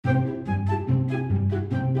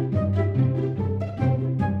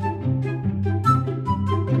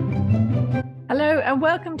and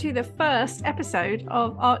welcome to the first episode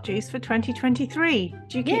of Art Juice for 2023.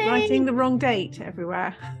 Do you keep Yay! writing the wrong date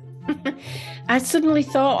everywhere? I suddenly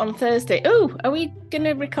thought on Thursday, oh, are we going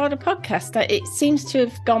to record a podcast? It seems to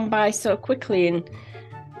have gone by so quickly and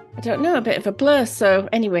I don't know, a bit of a blur. So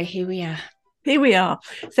anyway, here we are. Here we are.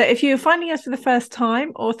 So if you're finding us for the first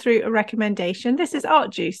time or through a recommendation, this is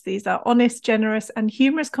Art Juice. These are honest, generous and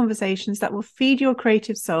humorous conversations that will feed your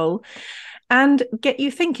creative soul and get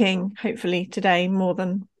you thinking, hopefully today more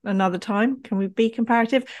than another time. Can we be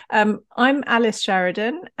comparative? I'm Alice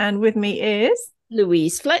Sheridan and with me is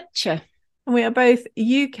Louise Fletcher. And we are both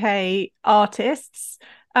UK artists.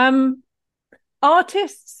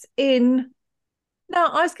 Artists in... Now,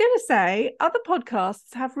 I was going to say, other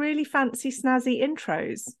podcasts have really fancy, snazzy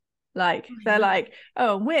intros. Like, they're like,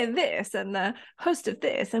 oh, we're this and the host of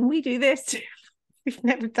this and we do this too. We've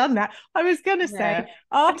never done that. I was going to say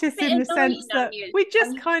artists in the sense that we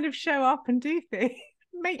just kind of show up and do things,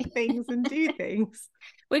 make things and do things.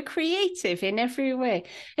 We're creative in every way.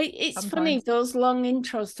 It's funny, those long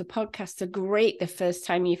intros to podcasts are great the first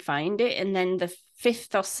time you find it, and then the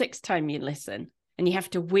fifth or sixth time you listen, and you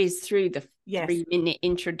have to whiz through the 3-minute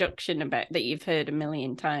introduction about that you've heard a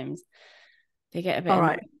million times. They get a bit all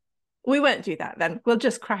right. We won't do that then. We'll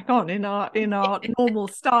just crack on in our normal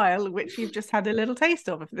style, which you've just had a little taste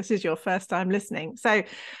of if this is your first time listening. So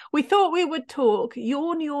we thought we would talk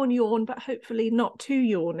yawn, but hopefully not too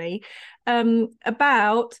yawny,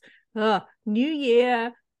 about New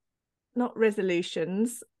Year, not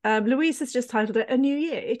resolutions. Louise has just titled it A New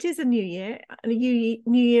Year. It is a new year, and a new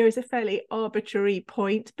year is a fairly arbitrary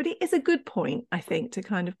point, but it is a good point, I think, to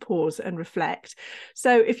kind of pause and reflect.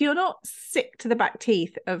 So if you're not sick to the back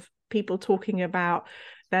teeth of people talking about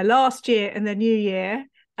their last year and their new year,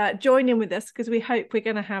 join in with us, because we hope we're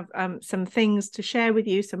going to have some things to share with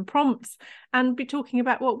you, some prompts, and be talking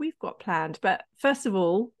about what we've got planned. But first of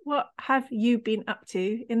all, what have you been up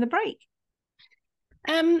to in the break?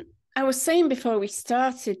 I was saying before we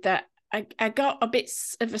started that I got a bit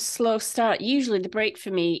of a slow start. Usually the break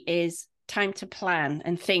for me is time to plan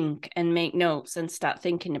and think and make notes and start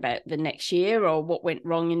thinking about the next year or what went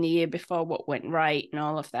wrong in the year before, what went right and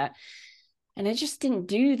all of that. And I just didn't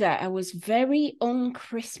do that. I was very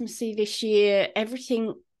un-Christmassy this year.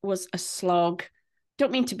 Everything was a slog.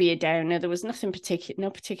 Don't mean to be a downer. There was nothing particular, no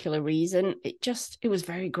particular reason. It was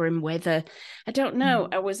very grim weather. I don't know.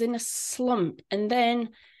 I was in a slump, and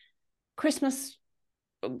then Christmas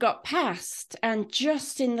got past, and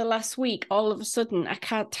just in the last week, all of a sudden, I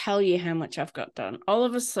can't tell you how much I've got done. All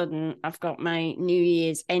of a sudden, I've got my New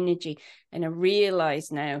Year's energy, and I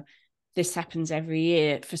realize now this happens every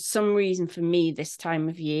year. For some reason, for me, this time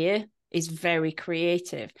of year is very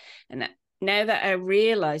creative. And now that I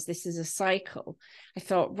realize this is a cycle, I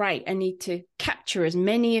thought, right, I need to capture as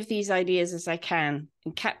many of these ideas as I can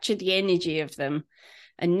and capture the energy of them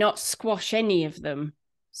and not squash any of them.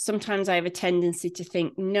 Sometimes I have a tendency to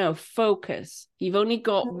think, no, focus. You've only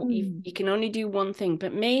got, you can only do one thing,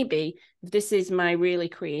 but maybe if this is my really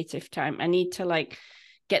creative time, I need to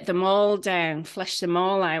get them all down, flesh them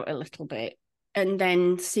all out a little bit, and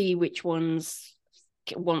then see which ones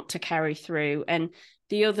want to carry through. And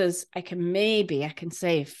the others I can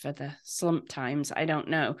save for the slump times. I don't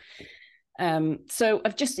know. So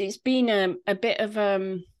it's been a bit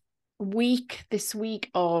of week this week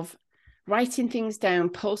of writing things down,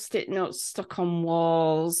 post-it notes stuck on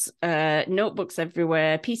walls, notebooks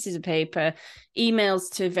everywhere, pieces of paper,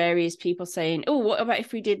 emails to various people saying, oh, what about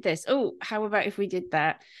if we did this? Oh, how about if we did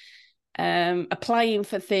that? Applying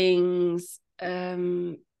for things,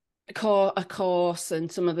 a course and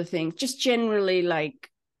some other things, just generally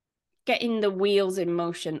getting the wheels in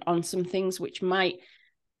motion on some things which might,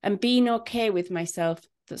 and being okay with myself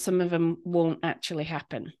that some of them won't actually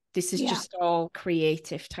happen. This is just all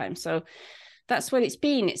creative time. So that's what it's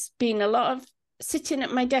been. It's been a lot of sitting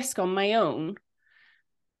at my desk on my own,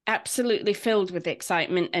 absolutely filled with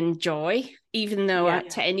excitement and joy, even though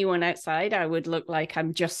to anyone outside, I would look like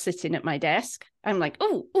I'm just sitting at my desk. I'm like,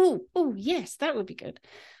 oh, yes, that would be good.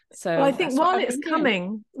 So well, I think while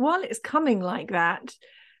it's coming like that,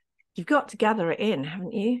 you've got to gather it in,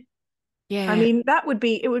 haven't you? Yeah. I mean,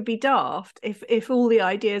 it would be daft if all the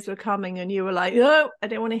ideas were coming and you were like, oh, I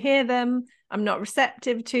don't want to hear them. I'm not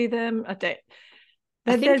receptive to them. I think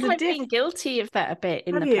I've been guilty of that a bit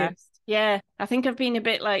in the past. Yeah. I think I've been a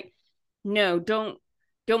bit like, no, don't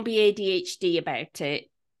be ADHD about it,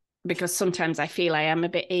 because sometimes I feel I am a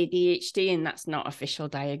bit ADHD and that's not official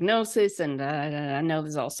diagnosis. And I know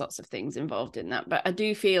there's all sorts of things involved in that, but I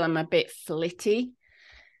do feel I'm a bit flitty.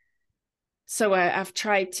 So I've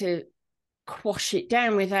tried to quash it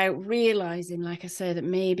down without realizing, like I say, that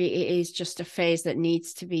maybe it is just a phase that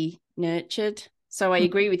needs to be nurtured. So I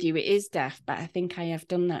agree with you, it is daft, but I think I have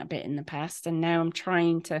done that a bit in the past, and now I'm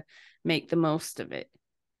trying to make the most of it.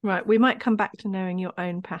 Right, we might come back to knowing your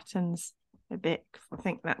own patterns a bit. I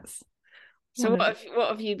think that's so. What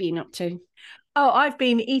have you been up to? Oh, I've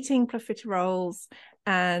been eating profiteroles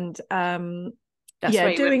and that's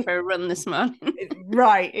why you went for a run this morning.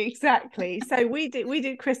 Right, exactly. So we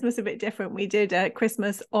did Christmas a bit different. We did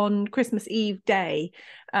Christmas on Christmas Eve day.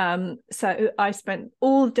 So I spent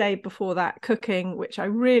all day before that cooking, which I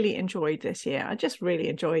really enjoyed this year. I just really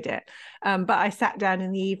enjoyed it. But I sat down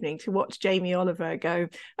in the evening to watch Jamie Oliver go,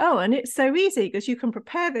 oh, and it's so easy because you can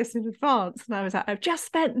prepare this in advance. And I was like, I've just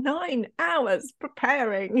spent 9 hours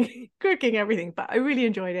preparing, cooking everything, but I really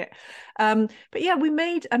enjoyed it. But yeah,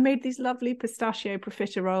 I made these lovely pistachio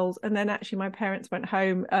profiteroles, and then actually my parents went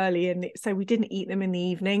home early, and so we didn't eat them in the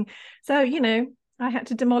evening. So, I had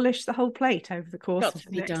to demolish the whole plate over the course of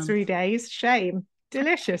the next 3 days. Shame.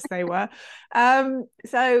 Delicious they were.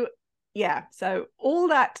 So all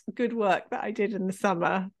that good work that I did in the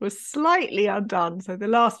summer was slightly undone. So the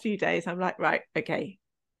last few days I'm like, right, okay,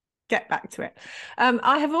 get back to it.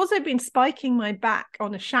 I have also been spiking my back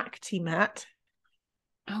on a Shakti mat.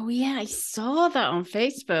 Oh yeah, I saw that on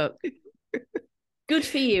Facebook. Good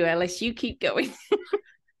for you, Ellis. You keep going.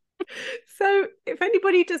 So if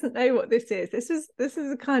anybody doesn't know what this is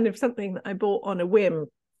a kind of something that I bought on a whim.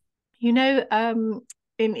 In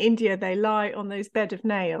India they lie on those bed of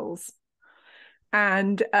nails,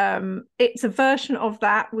 and it's a version of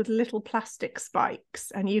that with little plastic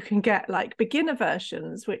spikes, and you can get like beginner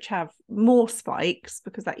versions which have more spikes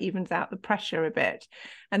because that evens out the pressure a bit,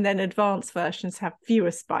 and then advanced versions have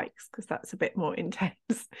fewer spikes because that's a bit more intense.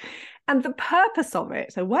 And the purpose of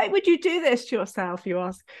it, so why would you do this to yourself, you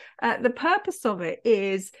ask? The purpose of it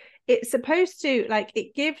is it's supposed to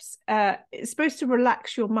it's supposed to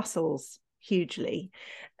relax your muscles hugely.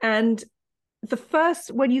 And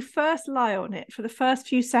when you first lie on it for the first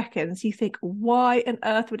few seconds, you think, why on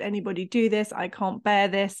earth would anybody do this? I can't bear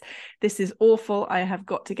this. This is awful. I have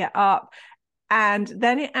got to get up. And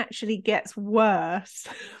then it actually gets worse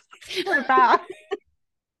for about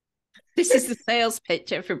this is the sales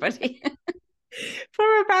pitch, everybody.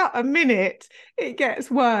 For about a minute, it gets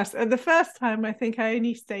worse. And the first time, I think I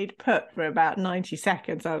only stayed put for about 90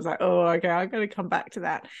 seconds. I was like, oh, okay, I'm going to come back to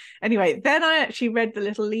that. Anyway, then I actually read the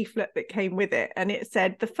little leaflet that came with it. And it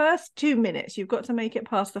said the first 2 minutes, you've got to make it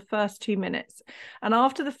past the first 2 minutes. And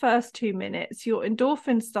after the first 2 minutes, your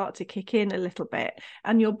endorphins start to kick in a little bit,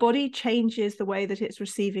 and your body changes the way that it's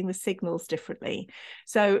receiving the signals differently.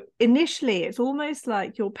 So initially, it's almost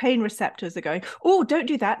like your pain receptors are going, oh, don't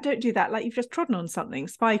do that, like you've just trodden on something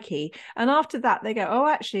spiky. And after that they go, oh,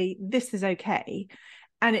 actually this is okay,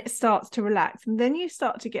 and it starts to relax, and then you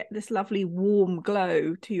start to get this lovely warm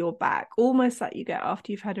glow to your back, almost like you get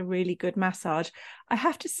after you've had a really good massage. I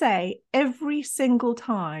have to say, every single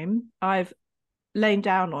time I've lain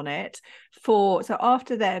down on it for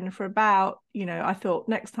about, I thought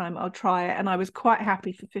next time I'll try it, and I was quite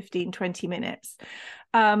happy for 15-20 minutes.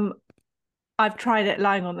 I've tried it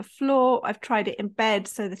lying on the floor. I've tried it in bed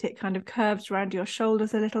so that it kind of curves around your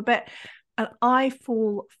shoulders a little bit. And I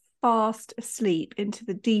fall fast asleep into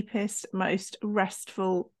the deepest, most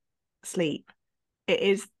restful sleep.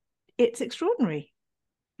 It's extraordinary.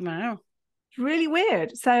 Wow. It's really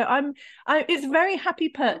weird. So it's a very happy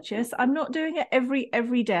purchase. I'm not doing it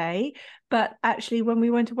every day, but actually when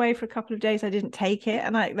we went away for a couple of days, I didn't take it.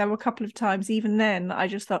 And there were a couple of times even then I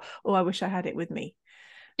just thought, oh, I wish I had it with me.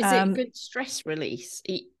 Is it a good stress release?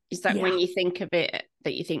 Is that when you think of it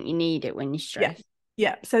that you think you need it when you're stressed?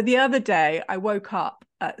 Yeah. So the other day I woke up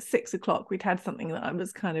at 6 o'clock. We'd had something that I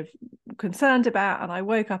was kind of concerned about, and I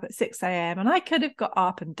woke up at 6 a.m. and I could have got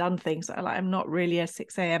up and done things. I'm not really a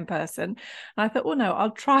 6 a.m. person. And I thought, well, no,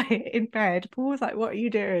 I'll try it in bed. Paul was like, what are you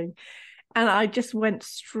doing? And I just went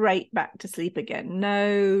straight back to sleep again.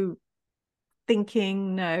 No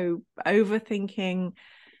thinking, no overthinking.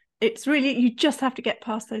 It's really, you just have to get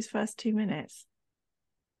past those first 2 minutes.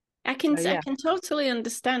 I can totally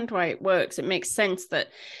understand why it works. It makes sense that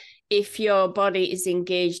if your body is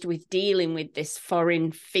engaged with dealing with this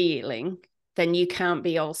foreign feeling, then you can't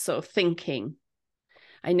be also thinking.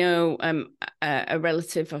 I know a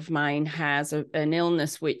relative of mine has an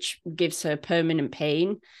illness which gives her permanent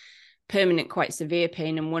pain, quite severe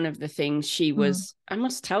pain. And one of the things she was, I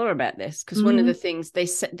must tell her about this, because one of the things the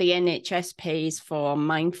NHS pays for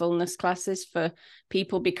mindfulness classes for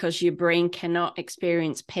people because your brain cannot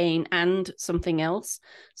experience pain and something else.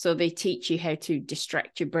 So they teach you how to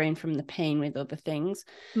distract your brain from the pain with other things.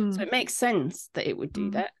 So it makes sense that it would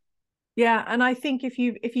do that. Yeah, and I think if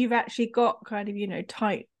you've actually got kind of,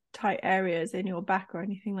 tight areas in your back or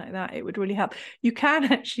anything like that, it would really help. You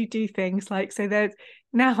can actually do things like, so there's,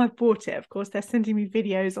 now I've bought it, of course, they're sending me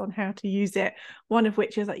videos on how to use it, one of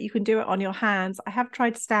which is that you can do it on your hands. I have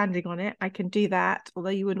tried standing on it. I can do that, although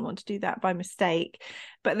you wouldn't want to do that by mistake.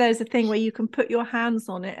 But there's a thing where you can put your hands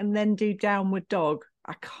on it and then do downward dog.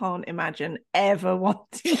 I can't imagine ever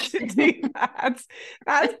wanting to do that.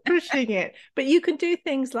 That's pushing it. But you can do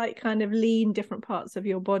things like kind of lean different parts of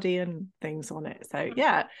your body and things on it. So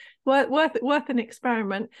yeah, worth an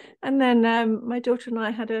experiment. And then my daughter and I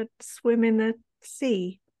had a swim in the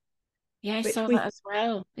sea. Yeah, I saw that as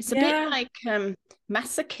well. It's a bit like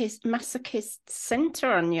masochist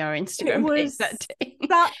center on your Instagram page that day.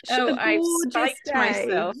 I've spiked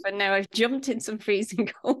myself and now I've jumped in some freezing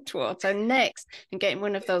cold water. Next, I'm getting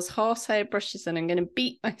one of those horsehair brushes and I'm going to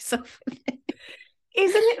beat myself with it.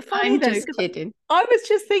 Isn't it funny? I'm just kidding. I was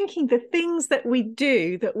just thinking the things that we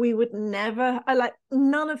do that we would never, I like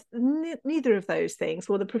neither of those things.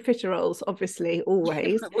 Well, the profiteroles, obviously,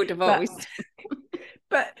 always. would have always.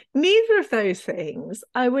 But neither of those things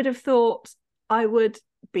I would have thought I would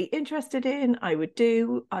be interested in, I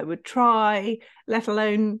would try, let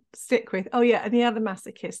alone stick with. Oh yeah, and the other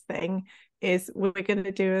masochist thing is we're going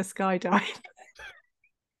to do a skydive.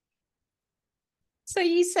 So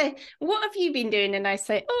you say, what have you been doing? And I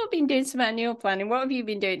say, oh, I've been doing some annual planning. What have you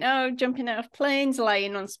been doing? Oh, jumping out of planes,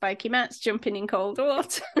 lying on spiky mats, jumping in cold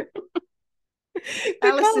water.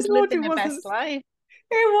 Alice is living her best life.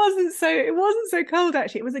 It wasn't so cold,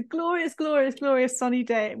 actually. It was a glorious sunny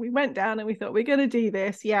day. We went down and we thought, we're going to do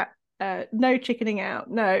this. Yeah. No chickening out.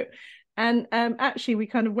 No. And actually we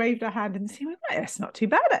kind of waved our hand and said, well, it's not too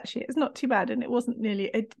bad, actually. It's not too bad. And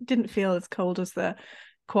it didn't feel as cold as the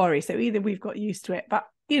quarry. So either we've got used to it, but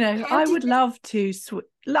I would love to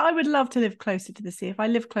live closer to the sea. If I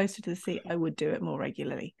live closer to the sea, I would do it more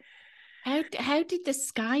regularly. How did the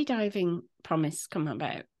skydiving promise come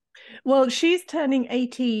about? Well, she's turning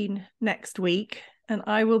 18 next week and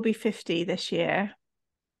I will be 50 this year.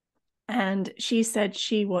 And she said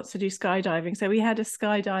she wants to do skydiving. So we had a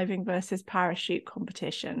skydiving versus parachute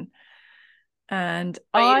competition. And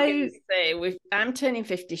I'm turning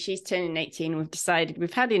 50, she's turning 18. We've decided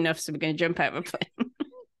we've had enough, so we're going to jump out of a plane.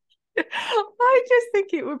 I just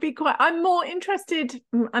think it would be what am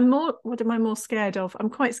I more scared of? I'm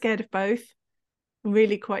quite scared of both.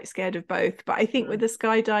 Really quite scared of both. But I think with a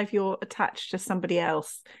skydive, you're attached to somebody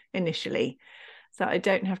else initially. So I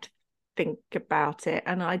don't have to think about it.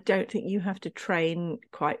 And I don't think you have to train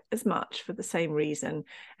quite as much for the same reason.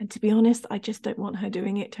 And to be honest, I just don't want her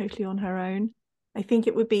doing it totally on her own. I think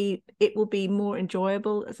it will be more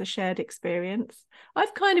enjoyable as a shared experience.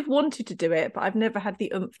 I've kind of wanted to do it, but I've never had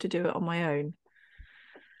the oomph to do it on my own.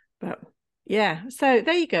 But yeah, so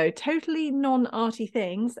there you go, totally non-arty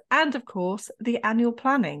things, and of course the annual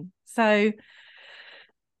planning. So,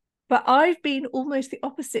 but I've been almost the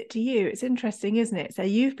opposite to you. It's interesting, isn't it? So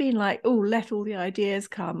you've been like, oh, let all the ideas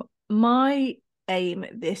come. My aim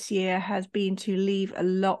this year has been to leave a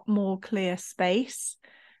lot more clear space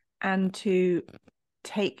and to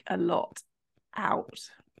take a lot out.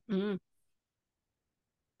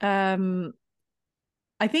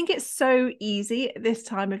 I think it's so easy at this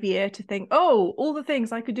time of year to think, oh, all the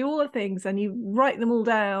things, I could do all the things, and you write them all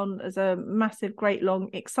down as a massive, great,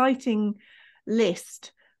 long, exciting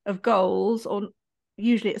list of goals. Or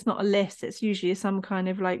usually it's not a list, it's usually some kind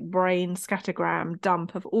of like brain scattergram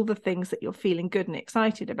dump of all the things that you're feeling good and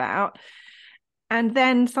excited about. And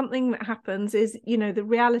then something that happens is, the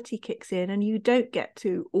reality kicks in and you don't get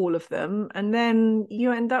to all of them. And then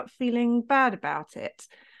you end up feeling bad about it.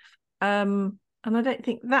 And I don't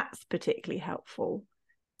think that's particularly helpful.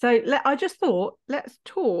 So I just thought, let's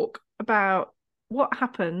talk about what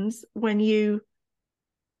happens when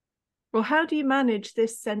how do you manage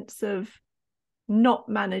this sense of not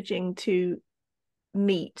managing to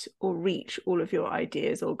meet or reach all of your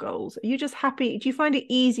ideas or goals? Are you just happy? Do you find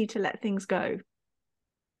it easy to let things go?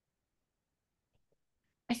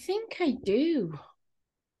 I think I do.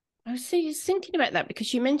 I was thinking about that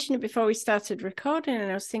because you mentioned it before we started recording, and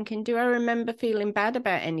I was thinking, do I remember feeling bad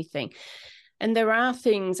about anything? And there are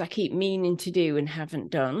things I keep meaning to do and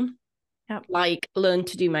haven't done, like learn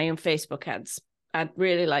to do my own Facebook ads. I'd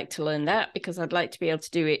really like to learn that because I'd like to be able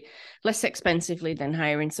to do it less expensively than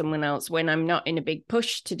hiring someone else. When I'm not in a big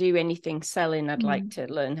push to do anything selling, I'd like to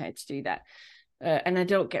learn how to do that. And I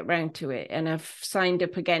don't get round to it. And I've signed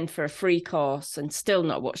up again for a free course and still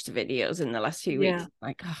not watched the videos in the last few weeks.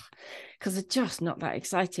 Like, because I'm just not that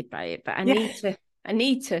excited by it. But I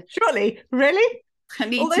need to. Surely, really? I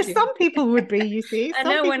need Although to. some people would be, you see. I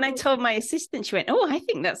know when I told my assistant, she went, "Oh, I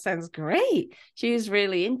think that sounds great." She was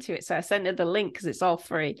really into it. So I sent her the link because it's all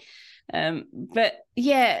free. But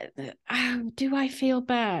yeah, do I feel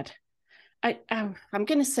bad? I'm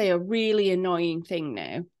going to say a really annoying thing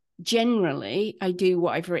now. Generally, I do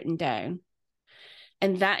what I've written down.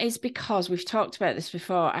 And that is because we've talked about this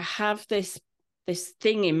before. I have this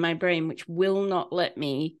thing in my brain which will not let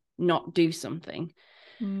me not do something.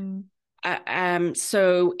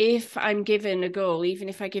 So if I'm given a goal, even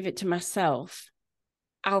if I give it to myself,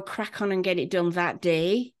 I'll crack on and get it done that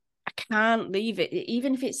day. I can't leave it,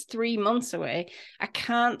 even if it's 3 months away. I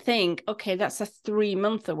can't think, okay, that's a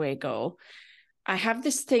 3-month away goal. I have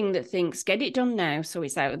this thing that thinks, get it done now, so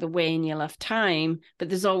it's out of the way and you'll have time. But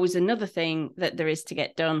there's always another thing that there is to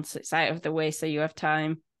get done, so it's out of the way, so you have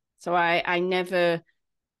time. So I never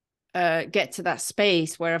get to that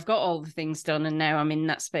space where I've got all the things done, and now I'm in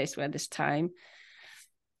that space where there's time.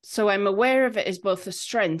 So I'm aware of it as both a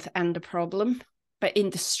strength and a problem. But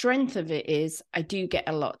in the strength of it is I do get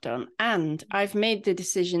a lot done. And I've made the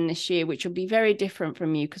decision this year, which will be very different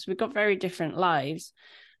from you because we've got very different lives,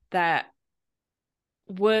 that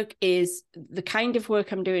work is the kind of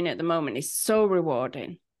work I'm doing at the moment is so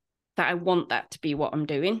rewarding that I want that to be what I'm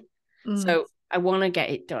doing. So I want to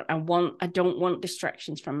get it done. I don't want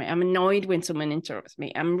distractions from it. I'm annoyed when someone interrupts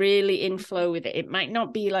me. I'm really in flow with it. It might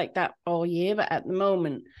not be like that all year, but at the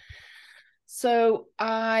moment. So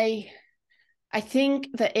I think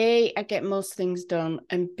that A, I get most things done,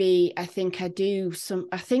 and B, I think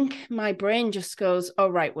my brain just goes, oh,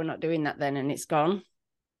 right, we're not doing that then, and it's gone.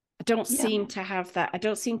 I don't seem to have that. I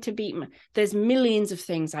don't seem to there's millions of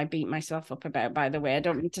things I beat myself up about, by the way. I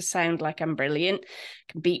don't mean to sound like I'm brilliant.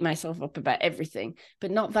 I can beat myself up about everything,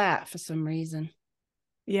 but not that for some reason.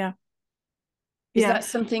 Yeah. Is that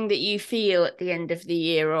something that you feel at the end of the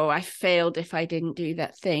year, or I failed if I didn't do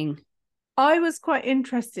that thing? I was quite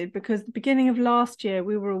interested because the beginning of last year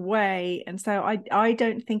we were away, and so I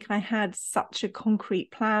don't think I had such a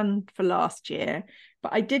concrete plan for last year,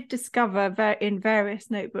 but I did discover in various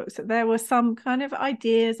notebooks that there were some kind of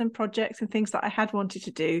ideas and projects and things that I had wanted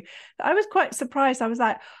to do. I was quite surprised. I was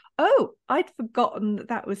like, oh, I'd forgotten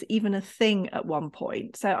that was even a thing at one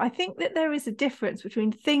point. So I think that there is a difference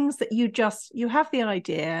between things that you have the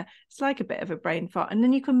idea, it's like a bit of a brain fart, and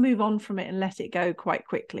then you can move on from it and let it go quite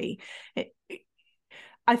quickly.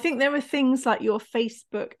 I think there are things like your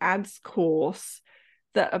Facebook ads course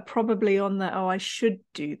that are probably on the, oh, I should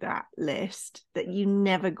do that list that you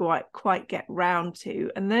never quite get round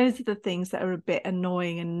to. And those are the things that are a bit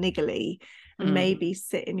annoying and niggly and maybe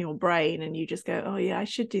sit in your brain, and you just go, oh yeah, I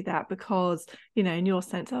should do that because, in your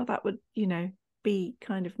sense, oh, that would, be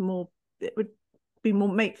kind of more, it would be more,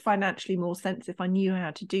 make financially more sense if I knew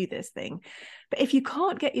how to do this thing. But if you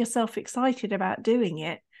can't get yourself excited about doing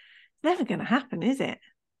it, it's never going to happen, is it?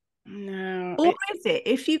 No. Or is it?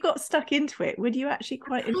 If you got stuck into it, would you actually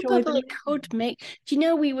quite enjoy Probably could make. Do you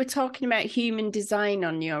know, we were talking about human design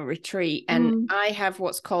on your retreat, and I have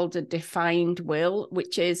what's called a defined will,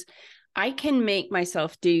 which is I can make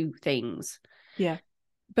myself do things. Yeah.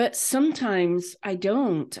 But sometimes I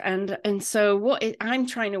don't. And so I'm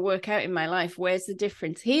trying to work out in my life, where's the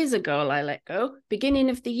difference? Here's a goal I let go. Beginning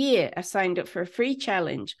of the year, I signed up for a free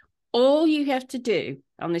challenge. All you have to do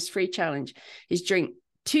on this free challenge is drink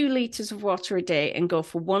 2 liters of water a day and go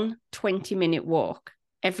for 1 20-minute walk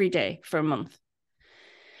every day for a month.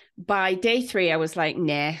 By day 3, I was like,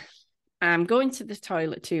 nah, I'm going to the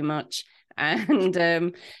toilet too much.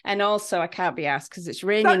 And also I can't be asked because it's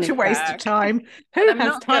raining. Such a waste of time. Who has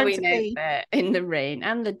has time to be there in the rain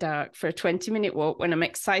and the dark for a 20-minute walk when I'm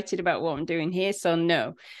excited about what I'm doing here? So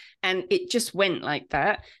no. And it just went like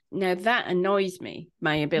that. Now that annoys me,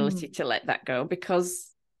 my ability to let that go, because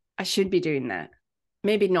I should be doing that.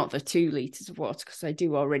 Maybe not the 2 liters of water, because I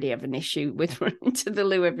do already have an issue with running to the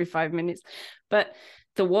loo every 5 minutes. But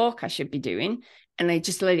the walk I should be doing, and I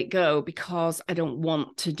just let it go because I don't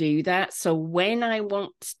want to do that. So when I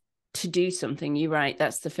want to do something, you're right,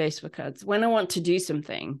 that's the Facebook ads. When I want to do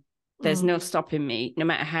something, there's no stopping me. No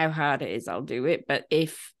matter how hard it is, I'll do it. But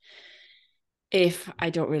if I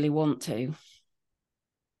don't really want to.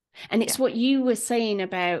 And it's what you were saying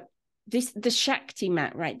about the Shakti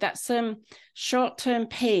mat, right? That's short-term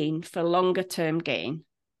pain for longer-term gain.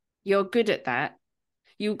 You're good at that.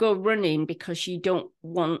 You go running because you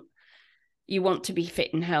want to be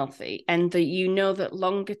fit and healthy, and that that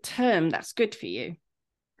longer term that's good for you.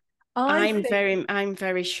 I'm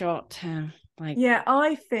very short term.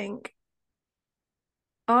 I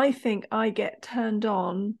think I get turned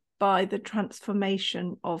on by the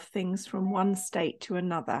transformation of things from one state to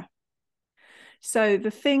another. So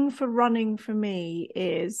the thing for running for me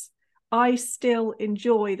is I still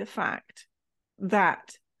enjoy the fact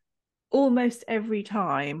that almost every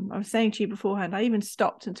time, I was saying to you beforehand, I even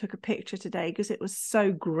stopped and took a picture today because it was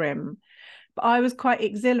so grim. But I was quite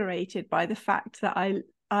exhilarated by the fact that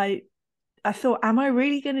I thought, am I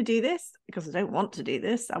really going to do this? Because I don't want to do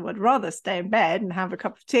this. I would rather stay in bed and have a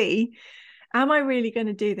cup of tea. Am I really going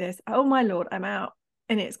to do this? Oh my Lord, I'm out.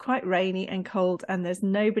 And it's quite rainy and cold and there's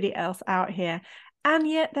nobody else out here. And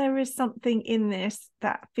yet there is something in this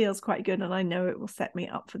that feels quite good. And I know it will set me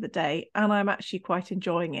up for the day. And I'm actually quite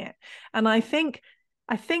enjoying it. And I think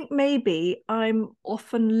maybe I'm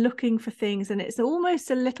often looking for things, and it's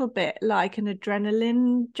almost a little bit like an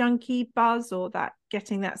adrenaline junkie buzz, or that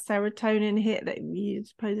getting that serotonin hit that you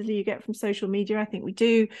supposedly get from social media. I think we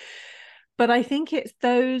do. But I think it's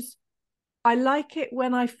those, I like it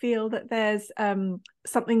when I feel that there's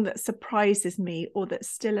something that surprises me, or that's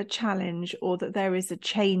still a challenge, or that there is a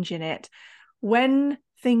change in it. When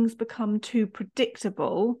things become too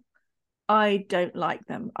predictable, I don't like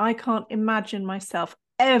them. I can't imagine myself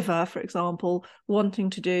ever, for example,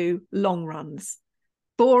 wanting to do long runs.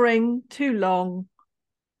 Boring, too long.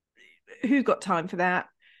 Who's got time for that?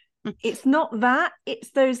 It's not that.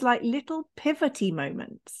 It's those like little pivoty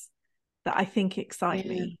moments that I think excite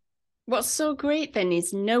me. What's so great then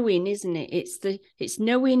is knowing, isn't it? It's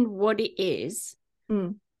knowing what it is.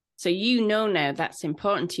 So you know now that's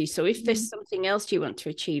important to you. So if there's something else you want to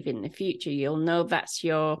achieve in the future, you'll know that's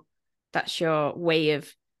your way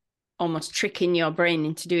of almost tricking your brain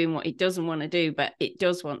into doing what it doesn't want to do, but it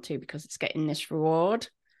does want to because it's getting this reward.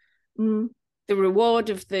 The reward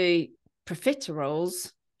of the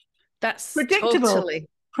profiteroles, that's totally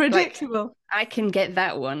predictable. Like, I can get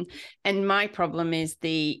that one. And my problem is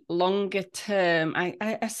the longer term.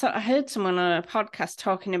 I heard someone on a podcast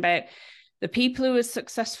talking about the people who are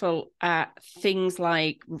successful at things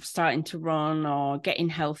like starting to run or getting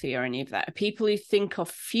healthy or any of that are people who think of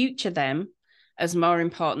future them as more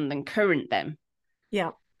important than current them.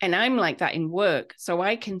 Yeah. And I'm like that in work. So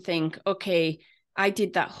I can think, okay, I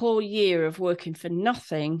did that whole year of working for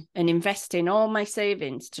nothing and investing all my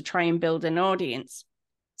savings to try and build an audience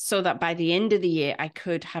so that by the end of the year, I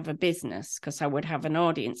could have a business because I would have an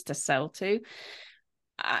audience to sell to.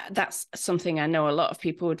 That's something I know a lot of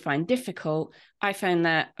people would find difficult. I found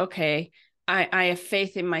that, okay, I have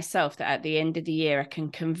faith in myself that at the end of the year, I can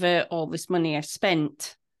convert all this money I've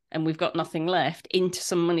spent and we've got nothing left into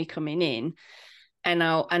some money coming in.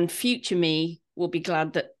 And future me will be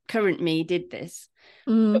glad that current me did this.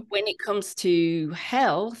 But when it comes to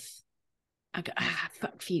health, I go,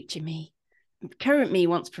 fuck future me. Current me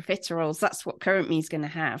wants profiteroles. That's what current me is going to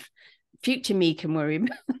have. Future me can worry.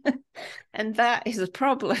 And that is a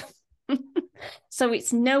problem. So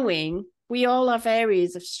it's knowing we all have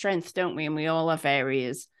areas of strength, don't we? And we all have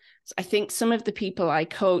areas. So I think some of the people I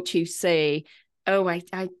coach who say, oh, I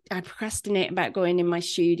procrastinate about going in my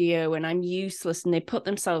studio and I'm useless, and they put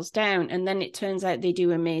themselves down. And then it turns out they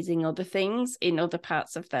do amazing other things in other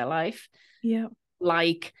parts of their life. Yeah.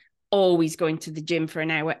 Like always going to the gym for an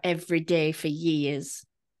hour every day for years.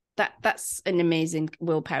 That's an amazing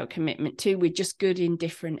willpower commitment too. We're just good in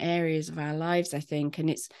different areas of our lives, I think. And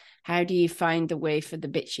it's how do you find the way for the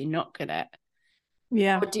bits you're not good at?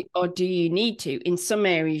 Yeah. Or do you need to? In some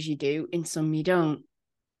areas you do, in some you don't.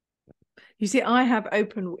 You see,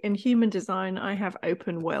 in human design, I have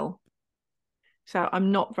open will. So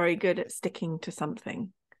I'm not very good at sticking to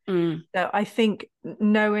something. So I think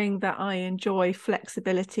knowing that I enjoy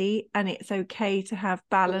flexibility and it's okay to have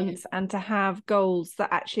balance and to have goals that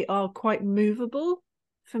actually are quite movable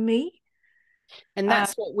for me. And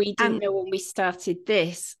that's what we didn't know when we started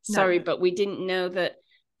this. Sorry, but we didn't know that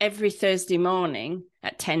every Thursday morning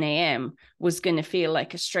at 10 a.m. was going to feel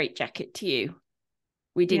like a straitjacket to you.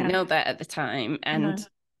 We didn't know that at the time. And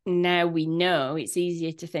now we know. It's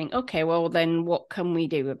easier to think, okay, well, then what can we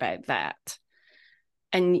do about that?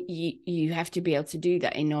 And you have to be able to do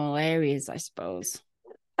that in all areas, I suppose.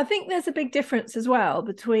 I think there's a big difference as well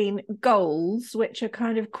between goals, which are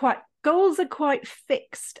quite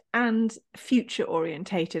fixed and future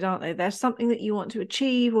orientated, aren't they? There's something that you want to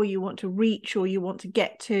achieve or you want to reach or you want to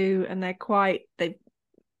get to, and they're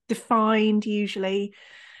defined usually.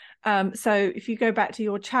 So if you go back to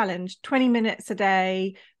your challenge, 20 minutes a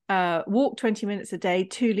day, walk 20 minutes a day,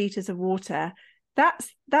 2 liters of water,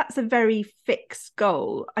 that's a very fixed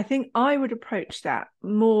goal. I think I would approach that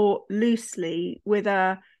more loosely with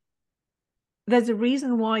there's a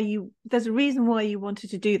reason why you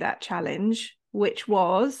wanted to do that challenge, which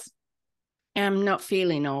was I'm not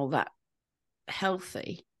feeling all that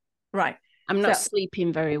healthy. Right. I'm not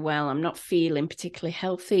sleeping very well. I'm not feeling particularly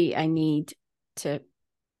healthy. I need to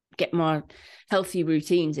get more healthy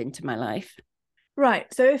routines into my life.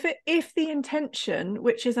 Right. So if the intention,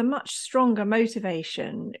 which is a much stronger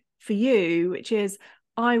motivation for you, which is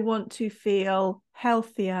I want to feel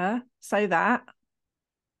healthier so that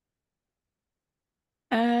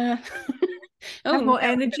have more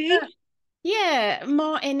energy. Yeah,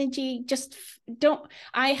 more energy. Just don't.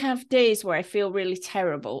 I have days where I feel really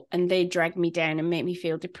terrible and they drag me down and make me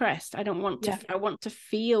feel depressed. I don't want to. I want to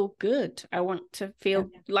feel good. I want to feel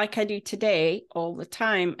like I do today all the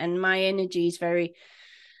time. And my energy is very.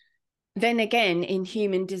 Then again, in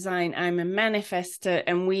human design, I'm a manifester,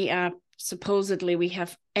 and we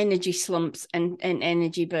have energy slumps and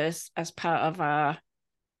energy bursts as part of our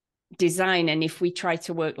design. And if we try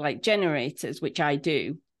to work like generators, which I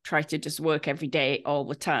do, try to just work every day all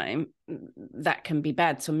the time, that can be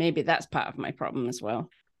bad. So maybe that's part of my problem as well.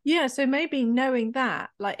 Yeah, so maybe knowing that,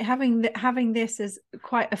 like having this as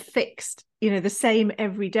quite a fixed, the same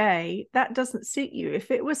every day, that doesn't suit you. If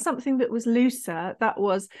it was something that was looser, that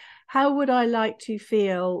was, how would I like to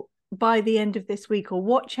feel by the end of this week, or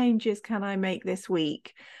what changes can I make this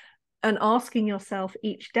week? And asking yourself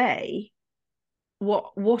each day,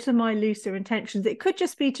 what are my looser intentions? It could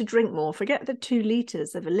just be to drink more. Forget the 2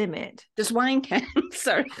 liters of a limit. Just wine can.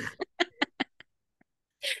 Sorry.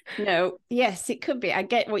 No, yes, it could be. I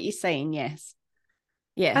get what you're saying. Yes.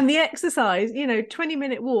 Yeah. And the exercise,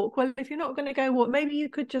 20-minute walk. Well, if you're not going to go walk, maybe you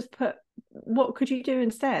could just what could you do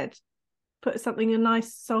instead? Put a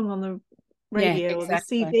nice song on the radio or the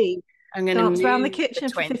CD. I'm going to dance around the kitchen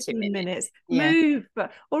for 15 minutes. Yeah. Move,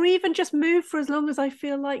 or even just move for as long as I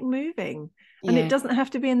feel like moving. And it doesn't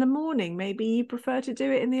have to be in the morning. Maybe you prefer to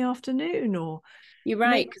do it in the afternoon, or you're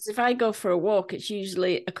right, because if I go for a walk, it's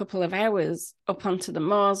usually a couple of hours up onto the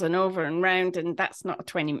moors and over and round, and that's not a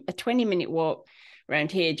 20-minute walk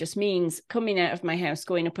around here. Just means coming out of my house,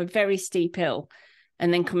 going up a very steep hill,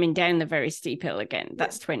 and then coming down the very steep hill again.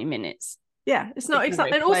 That's 20 minutes. Yeah, it's not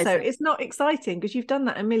exciting. And also, it's not exciting because you've done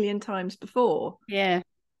that a million times before. Yeah.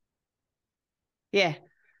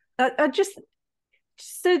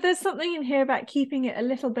 So there's something in here about keeping it a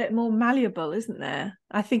little bit more malleable, isn't there?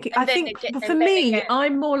 I think for me,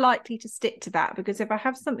 I'm more likely to stick to that, because if I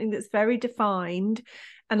have something that's very defined,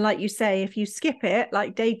 and like you say, if you skip it,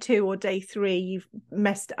 like day 2 or day 3, you've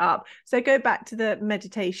messed it up. So go back to the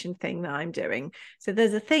meditation thing that I'm doing. So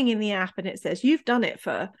there's a thing in the app and it says you've done it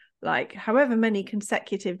for like however many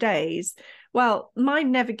consecutive days. Well,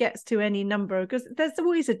 mine never gets to any number because there's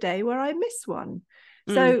always a day where I miss one.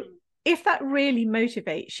 So if that really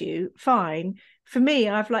motivates you, fine. For me,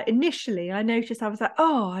 initially I noticed I was like,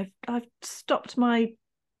 oh, I've stopped my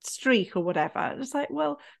streak or whatever. It's like,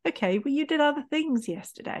 well, okay, well, you did other things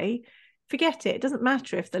yesterday. Forget it. It doesn't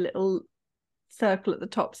matter if the little circle at the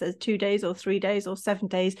top says 2 days or 3 days or 7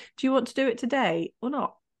 days. Do you want to do it today or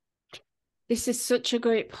not? This is such a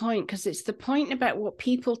great point, because it's the point about what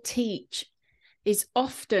people teach is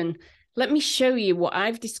often, let me show you what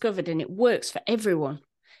I've discovered, and it works for everyone.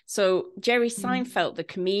 So Jerry Seinfeld, the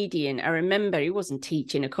comedian, I remember he wasn't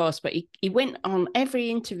teaching, of course, but he went on every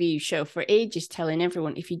interview show for ages telling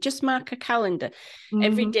everyone, if you just mark a calendar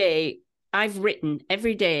every day,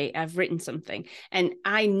 every day I've written something, and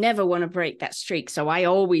I never want to break that streak. So I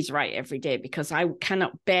always write every day because I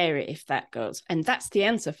cannot bear it if that goes. And that's the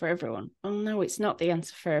answer for everyone. Oh, no, it's not the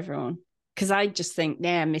answer for everyone. Because I just think,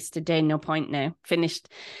 I missed a day, no point now, finished.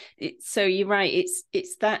 So you're right.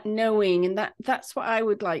 It's that knowing, and that's what I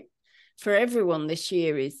would like for everyone this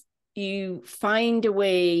year is you find a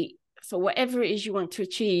way for whatever it is you want to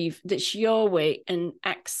achieve that's your way, and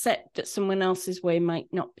accept that someone else's way might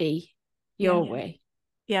not be your way.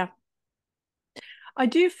 Yeah. I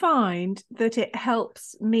do find that it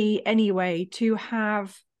helps me anyway to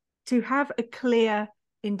have a clear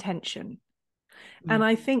intention. And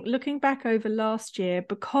I think looking back over last year,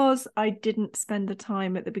 because I didn't spend the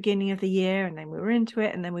time at the beginning of the year, and then we were into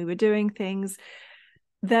it, and then we were doing things,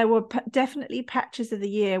 there were definitely patches of the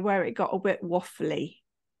year where it got a bit waffly,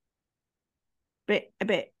 a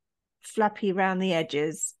bit flappy around the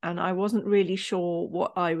edges, and I wasn't really sure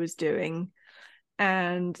what I was doing.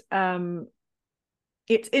 And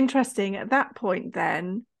it's interesting at that point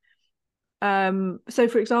then. So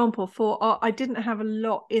for example, for art, I didn't have a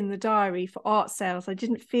lot in the diary for art sales. I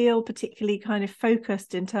didn't feel particularly kind of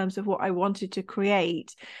focused in terms of what I wanted to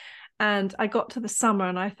create. And I got to the summer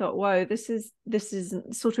and I thought, whoa, this is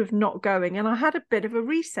sort of not going. And I had a bit of a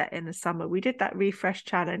reset in the summer. We did that refresh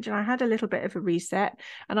challenge and I had a little bit of a reset,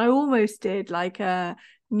 and I almost did like a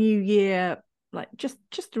New Year, like just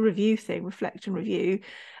a review thing, reflect and review,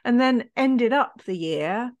 and then ended up the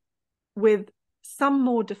year with some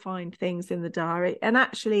more defined things in the diary. And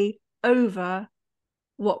actually over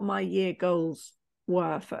what my year goals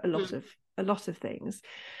were for a lot of things.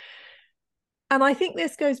 And I think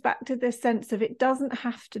this goes back to this sense of, it doesn't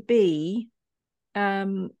have to be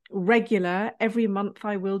regular. Every month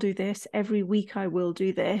I will do this, every week I will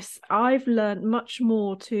do this. I've learned much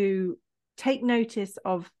more to take notice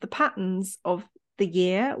of the patterns of the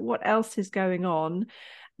year, what else is going on.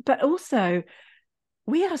 But also,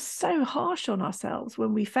 we are so harsh on ourselves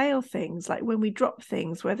when we fail things, like when we drop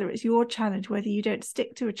things, whether it's your challenge, whether you don't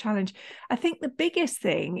stick to a challenge. I think the biggest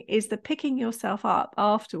thing is the picking yourself up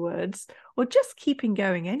afterwards, or just keeping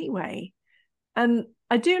going anyway. And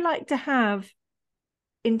I do like to have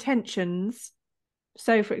intentions.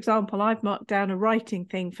 So, for example, I've marked down a writing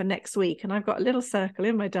thing for next week, and I've got a little circle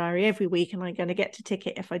in my diary every week, and I'm going to get to tick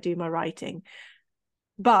it if I do my writing.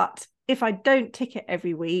 But if I don't tick it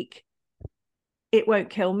every week, it won't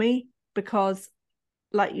kill me, because,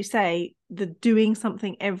 like you say, the doing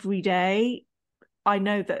something every day, I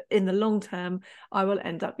know that in the long term, I will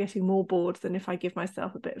end up getting more bored than if I give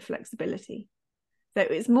myself a bit of flexibility. So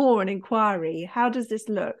it's more an inquiry. How does this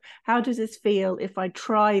look? How does this feel if I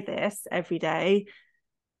try this every day?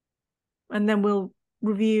 And then we'll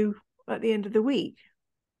review at the end of the week.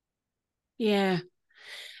 Yeah.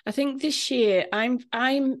 I think this year I'm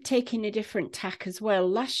taking a different tack as well.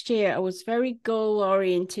 Last year I was very goal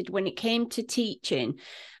oriented. When it came to teaching,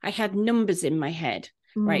 I had numbers in my head.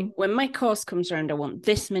 Right. When my course comes around, I want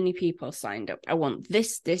this many people signed up. I want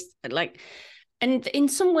this, like, and in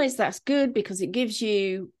some ways that's good, because it gives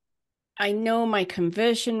you, I know my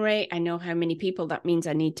conversion rate. I know how many people that means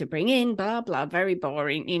I need to bring in, blah, blah, very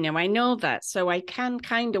boring. You know, I know that. So I can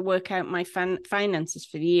kind of work out my finances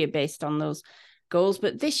for the year based on those goals.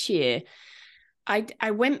 But this year,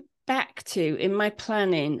 I went back to, in my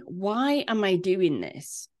planning, why am I doing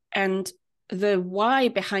this? And the why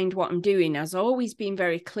behind what I'm doing has always been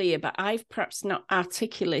very clear, but I've perhaps not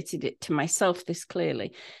articulated it to myself this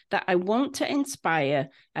clearly, that I want to inspire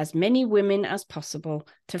as many women as possible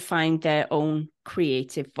to find their own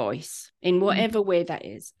creative voice in whatever way that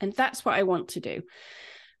is. And that's what I want to do.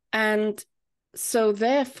 And so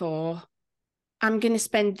therefore, I'm going to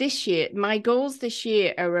spend this year, my goals this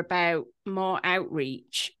year are about more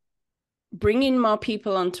outreach, bringing more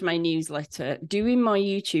people onto my newsletter, doing more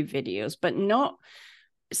YouTube videos, but not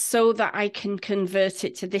so that I can convert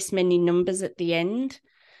it to this many numbers at the end,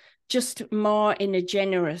 just more in a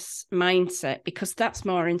generous mindset, because that's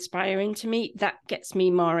more inspiring to me. That gets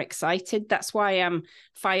me more excited. That's why I'm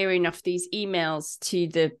firing off these emails to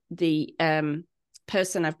the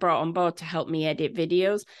person I've brought on board to help me edit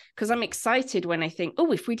videos, because I'm excited when I think,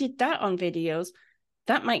 oh, if we did that on videos,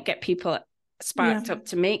 that might get people sparked up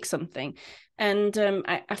to make something. And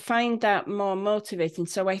I find that more motivating.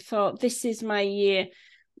 So I thought, this is my year.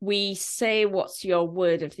 We say, what's your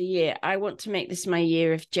word of the year? I want to make this my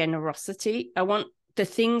year of generosity. I want the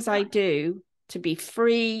things I do to be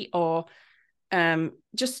free, or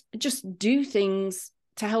just do things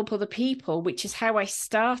to help other people, which is how I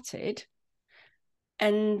started.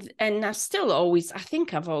 And I still always, I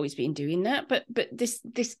think I've always been doing that, but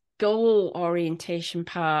this goal orientation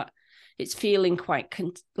part, it's feeling quite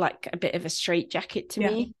like a bit of a straitjacket to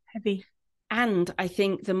me. Heavy. And I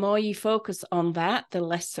think the more you focus on that, the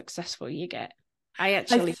less successful you get. I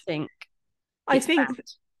think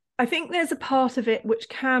there's a part of it which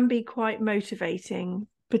can be quite motivating,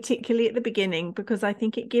 particularly at the beginning, because I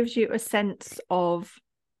think it gives you a sense of,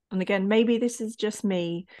 and again, maybe this is just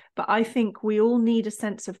me, but I think we all need a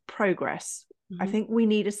sense of progress. I think we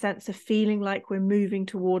need a sense of feeling like we're moving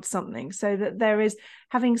towards something, so that there is,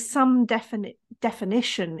 having some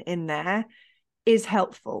definition in there is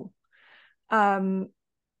helpful. To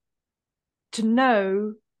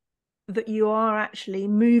know that you are actually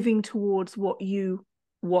moving towards what you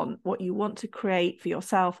want to create for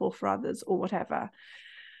yourself or for others or whatever.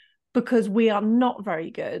 Because we are not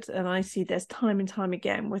very good, and I see this time and time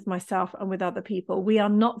again with myself and with other people, we are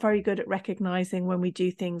not very good at recognizing when we do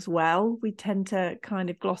things well. We tend to kind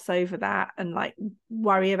of gloss over that and like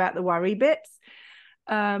worry about the worry bits.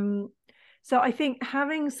 So I think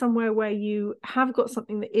having somewhere where you have got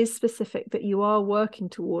something that is specific, that you are working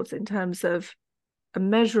towards in terms of a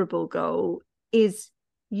measurable goal, is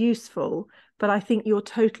useful. But I think you're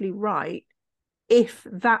totally right. If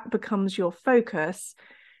that becomes your focus,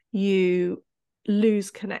 you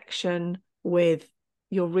lose connection with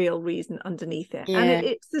your real reason underneath it. And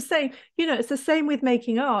it's the same, it's the same with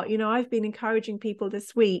making art. I've been encouraging people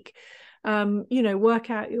this week, work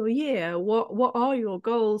out your year. What are your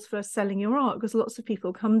goals for selling your art? Because lots of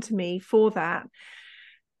people come to me for that.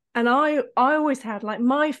 And I always had, like,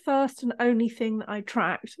 my first and only thing that I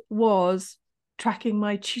tracked was tracking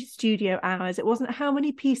my studio hours. It wasn't how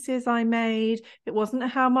many pieces I made. It wasn't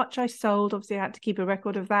how much I sold. Obviously, I had to keep a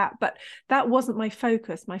record of that, but that wasn't my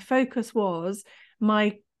focus. My focus was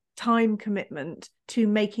my time commitment to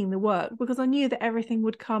making the work, because I knew that everything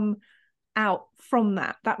would come out from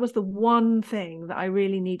that. That was the one thing that I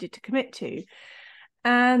really needed to commit to.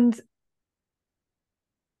 And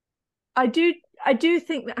I do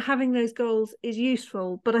think that having those goals is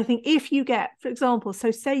useful, but I think if you get, for example,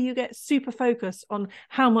 so say you get super focused on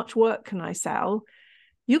how much work can I sell,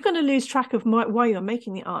 you're going to lose track of why you're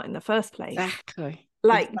making the art in the first place. Exactly.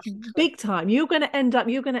 Big time. You're going to end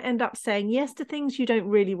up saying yes to things you don't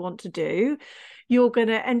really want to do. You're going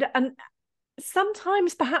to end up, and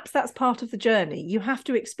sometimes perhaps that's part of the journey. You have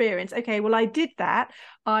to experience, okay, well, I did that.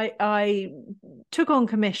 I took on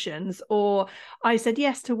commissions, or I said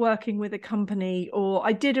yes to working with a company, or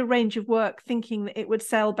I did a range of work thinking that it would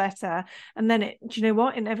sell better. And then do you know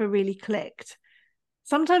what? It never really clicked.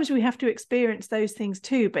 Sometimes we have to experience those things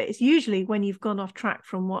too, but it's usually when you've gone off track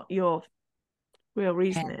from what your real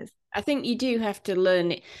reason is. I think you do have to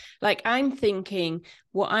learn it. Like, I'm thinking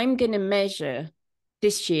what I'm going to measure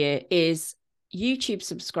this year is YouTube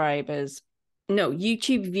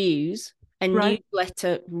views and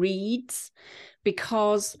newsletter reads,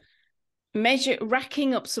 because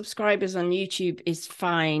racking up subscribers on YouTube is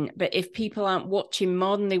fine, but if people aren't watching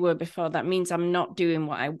more than they were before, that means I'm not doing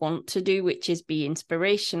what I want to do, which is be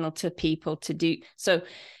inspirational to people to do. So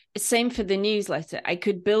same for the newsletter. I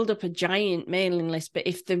could build up a giant mailing list, but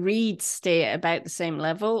if the reads stay at about the same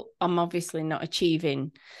level, I'm obviously not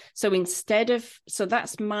achieving. So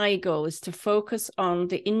that's my goal, is to focus on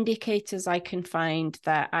the indicators I can find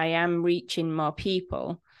that I am reaching more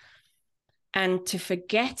people, and to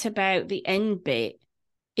forget about the end bit.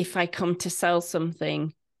 If I come to sell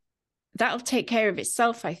something, that'll take care of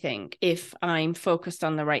itself, I think, if I'm focused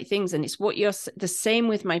on the right things. And it's the same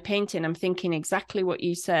with my painting. I'm thinking exactly what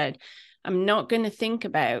you said. I'm not going to think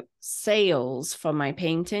about sales for my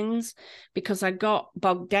paintings, because I got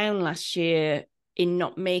bogged down last year in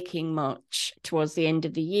not making much towards the end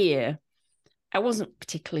of the year. I wasn't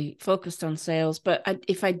particularly focused on sales, but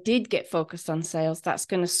if I did get focused on sales, that's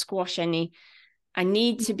going to squash any. I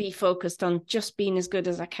need to be focused on just being as good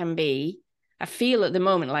as I can be. I feel at the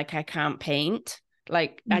moment like I can't paint,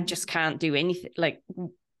 like I just can't do anything. Like,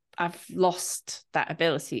 I've lost that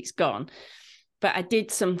ability. It's gone. But I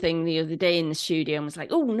did something the other day in the studio and was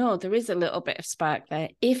like, oh no, there is a little bit of spark there.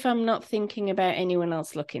 If I'm not thinking about anyone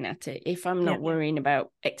else looking at it, if I'm not worrying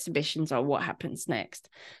about exhibitions or what happens next.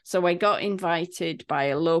 So I got invited by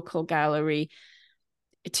a local gallery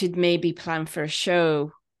to maybe plan for a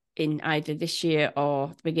show in either this year or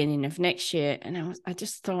the beginning of next year, and I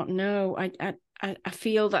just thought, no, I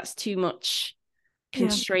feel that's too much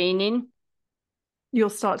constraining. You'll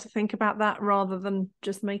start to think about that rather than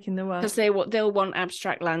just making the work, because they'll want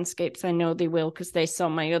abstract landscapes. I know they will, because they saw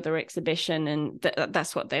my other exhibition, and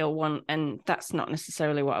that's what they'll want, and that's not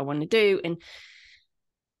necessarily what I want to do. And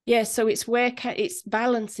so it's it's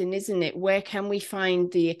balancing, isn't it? Where can we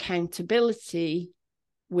find the accountability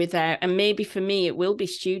without, and maybe for me it will be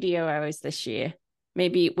studio hours this year.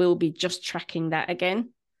 Maybe it will be just tracking that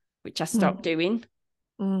again, which I stopped doing.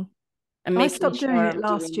 And I stopped doing it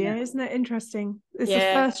last year. Isn't it interesting? It's the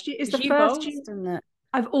first year. It's the first year done that.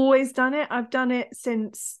 I've always done it. I've done it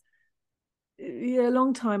since a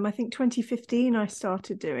long time. I think 2015 I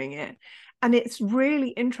started doing it, and it's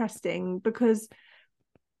really interesting because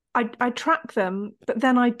I track them, but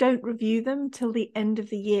then I don't review them till the end of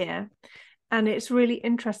the year. And it's really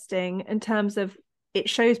interesting in terms of, it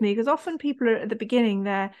shows me, because often people are at the beginning,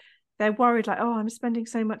 they're worried, like, oh, I'm spending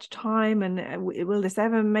so much time, and will this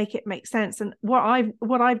ever make sense? And what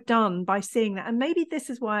I've done by seeing that, and maybe this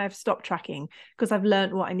is why I've stopped tracking, because I've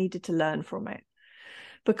learned what I needed to learn from it.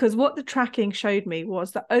 Because what the tracking showed me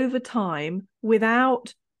was that over time,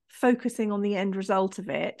 without focusing on the end result of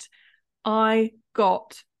it, I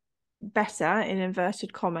got better, in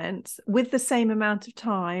inverted comments. With the same amount of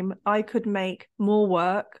time, I could make more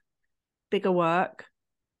work, bigger work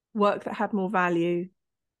that had more value,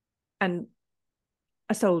 and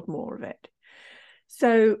I sold more of it.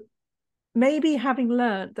 So maybe having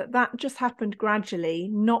learned that just happened gradually,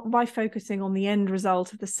 not by focusing on the end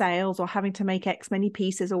result of the sales or having to make X many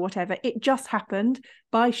pieces or whatever, it just happened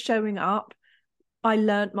by showing up. I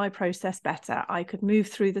learned my process better. I could move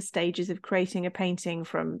through the stages of creating a painting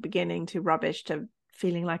from beginning to rubbish to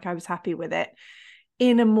feeling like I was happy with it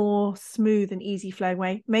in a more smooth and easy flowing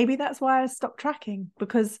way. Maybe that's why I stopped tracking,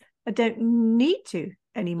 because I don't need to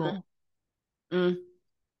anymore.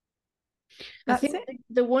 I That's think it.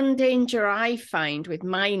 the one danger I find with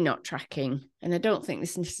my not tracking, and I don't think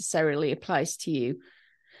this necessarily applies to you,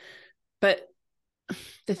 but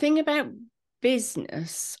the thing about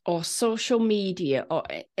business or social media, or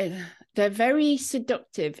they're very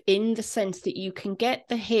seductive in the sense that you can get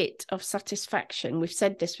the hit of satisfaction. We've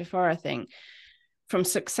said this before, I think, from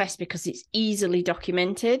success because it's easily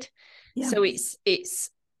documented. Yeah. So it's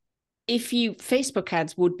if you Facebook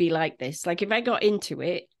ads would be like this. Like if I got into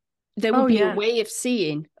it, there would be a way of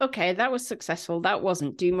seeing, okay, that was successful, that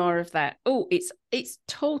wasn't, do more of that. Oh, it's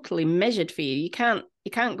totally measured for you. You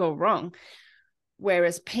can't go wrong.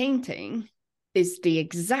 Whereas painting is the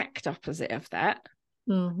exact opposite of that.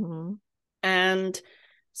 Mm-hmm. And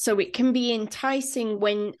so it can be enticing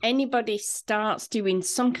when anybody starts doing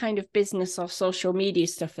some kind of business or social media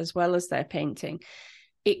stuff as well as their painting.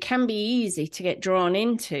 It can be easy to get drawn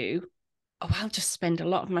into, oh, I'll just spend a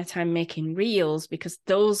lot of my time making reels because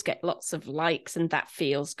those get lots of likes and that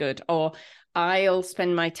feels good. Or I'll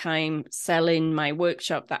spend my time selling my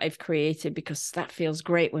workshop that I've created because that feels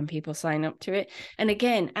great when people sign up to it. And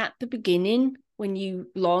again, at the beginning, when you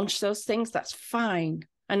launch those things, that's fine.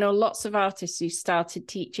 I know lots of artists who started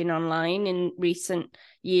teaching online in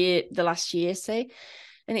the last year, say,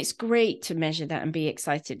 and it's great to measure that and be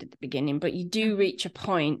excited at the beginning. But you do reach a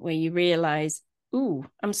point where you realize, ooh,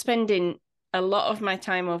 I'm spending a lot of my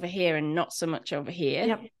time over here and not so much over here.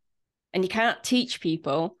 Yep. And you can't teach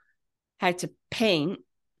people how to paint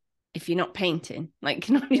if you're not painting. Like you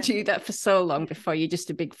can only do that for so long before you're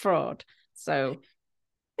just a big fraud. So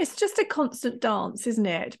it's just a constant dance, isn't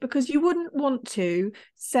it? Because you wouldn't want to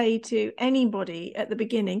say to anybody at the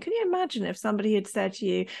beginning, can you imagine if somebody had said to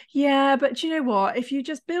you, yeah, but you know what, if you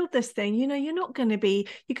just build this thing, you know, you're going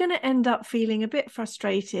to end up feeling a bit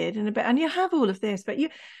frustrated and you have all of this, but you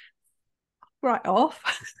right off.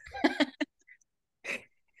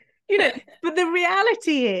 You know, but the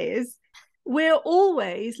reality is we're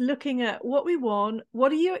always looking at what we want.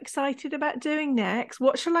 What are you excited about doing next?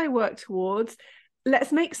 What shall I work towards?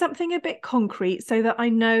 Let's make something a bit concrete so that I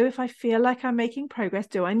know if I feel like I'm making progress,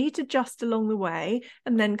 do I need to adjust along the way?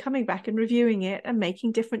 And then coming back and reviewing it and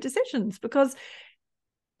making different decisions, because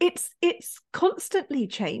it's constantly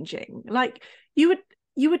changing. Like you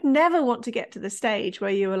would never want to get to the stage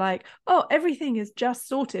where you were like, oh, everything is just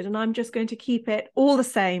sorted and I'm just going to keep it all the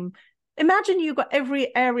same. Imagine you got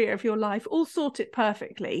every area of your life all sorted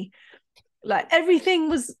perfectly. Like everything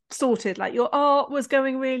was sorted, like your art was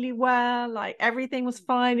going really well, like everything was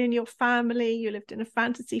fine in your family, you lived in a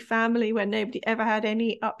fantasy family where nobody ever had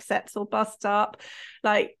any upsets or bust up,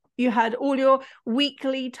 like you had all your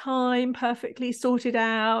weekly time perfectly sorted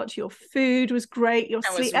out, your food was great, your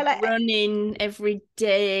sleep, I was running every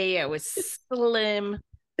day, I was slim,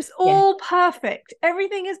 it's all perfect,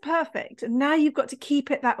 everything is perfect, and now you've got to keep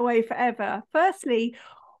it that way forever. Firstly,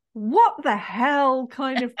 what the hell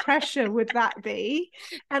kind of pressure would that be?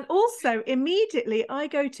 And also immediately I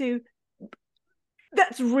go to,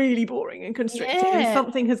 that's really boring and constricting and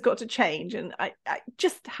something has got to change, and I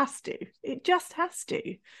just has to, it just has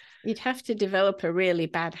to. You'd have to develop a really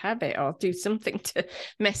bad habit or do something to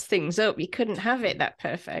mess things up. You couldn't have it that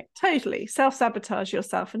perfect. Totally self-sabotage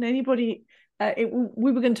yourself. And anybody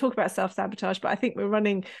we were going to talk about self-sabotage, but I think we're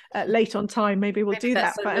running late on time. Maybe we'll do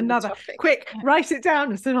that for another topic. Quick, write it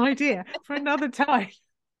down as an idea for another time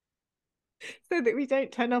so that we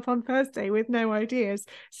don't turn up on Thursday with no ideas.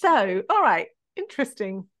 So, all right,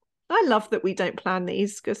 interesting. I love that we don't plan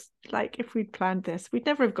these, because like if we'd planned this, we'd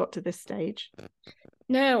never have got to this stage.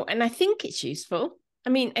 No, and I think it's useful.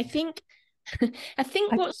 I mean, I think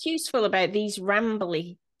what's useful about these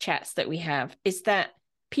rambly chats that we have is that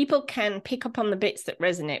people can pick up on the bits that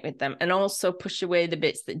resonate with them and also push away the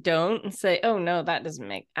bits that don't and say, oh, no, that doesn't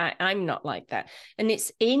make, I'm not like that. And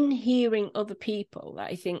it's in hearing other people that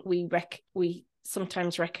I think we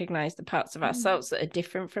sometimes recognize the parts of ourselves that are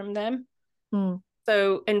different from them.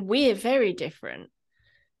 So, and we're very different.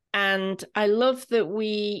 And I love that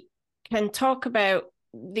we can talk about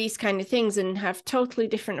these kind of things and have totally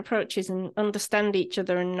different approaches and understand each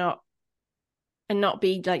other and not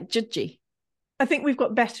be like judgy. I think we've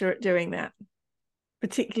got better at doing that,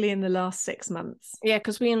 particularly in the last 6 months. Yeah,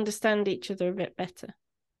 because we understand each other a bit better.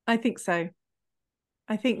 I think so.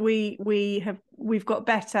 I think we've got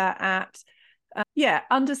better at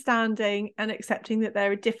understanding and accepting that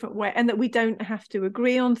they're a different way, and that we don't have to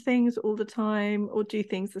agree on things all the time or do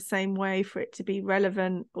things the same way for it to be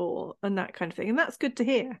relevant and that kind of thing. And that's good to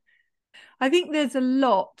hear. I think there's a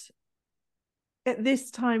lot at this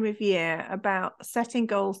time of year about setting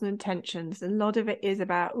goals and intentions, and a lot of it is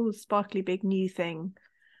about sparkly big new thing,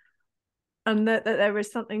 and that there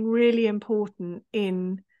is something really important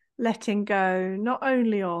in letting go, not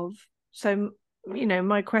only of, so, you know,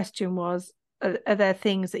 my question was, are there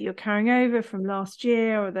things that you're carrying over from last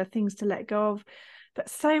year, or are there things to let go of? But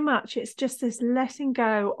so much, it's just this letting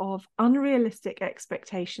go of unrealistic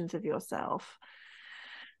expectations of yourself,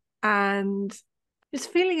 and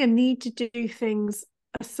just feeling a need to do things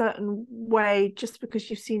a certain way just because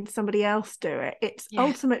you've seen somebody else do it. It's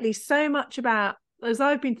ultimately so much about, as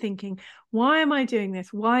I've been thinking, why am I doing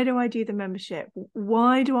this? Why do I do the membership?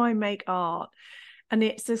 Why do I make art? And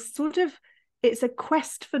it's a sort of, it's a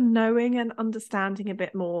quest for knowing and understanding a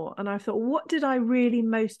bit more. And I thought, what did I really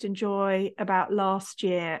most enjoy about last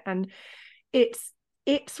year? And it's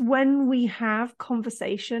when we have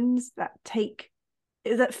conversations that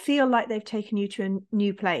feel like they've taken you to a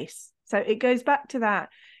new place. So it goes back to that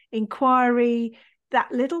inquiry,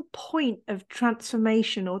 that little point of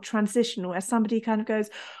transformation or transition where somebody kind of goes,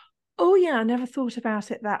 oh yeah, I never thought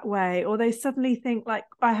about it that way. Or they suddenly think, like,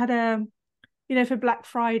 I had for Black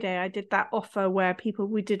Friday, I did that offer where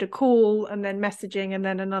we did a call and then messaging and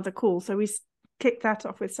then another call. So we kicked that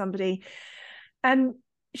off with somebody, and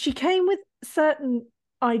she came with certain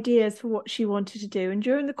ideas for what she wanted to do. And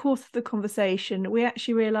during the course of the conversation, we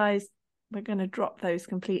actually realized we're going to drop those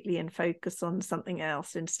completely and focus on something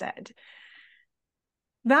else instead.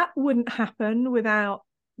 That wouldn't happen without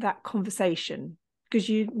that conversation, because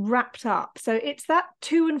you wrapped up. So it's that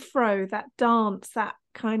to and fro, that dance, that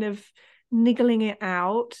kind of niggling it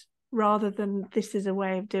out, rather than this is a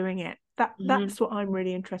way of doing it. That's what I'm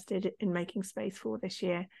really interested in making space for this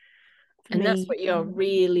year. And that's what you're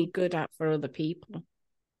really good at for other people.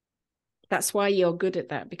 That's why you're good at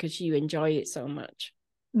that, because you enjoy it so much.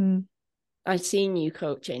 I've seen you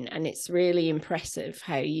coaching, and it's really impressive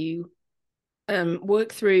how you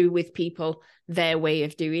work through with people their way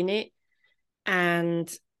of doing it, and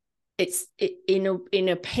it's in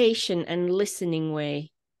a patient and listening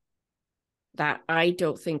way that I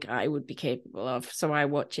don't think I would be capable of. So I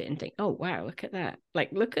watch it and think, oh wow, look at that, like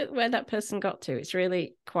look at where that person got to. It's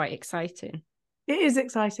really quite exciting. It is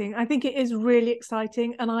exciting. I think it is really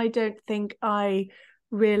exciting, and I don't think I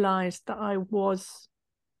realized that I was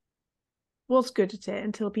good at it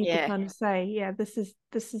until people kind of say, yeah, this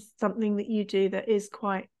is something that you do that is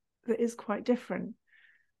quite different.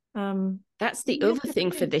 That's the other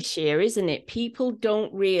thing for this year, isn't it? People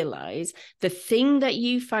don't realize the thing that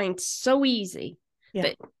you find so easy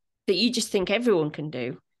that you just think everyone can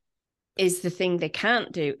do is the thing they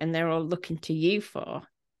can't do, and they're all looking to you for.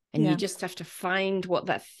 And you just have to find what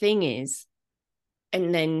that thing is,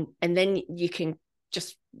 and then you can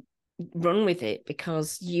just run with it,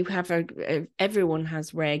 because you have everyone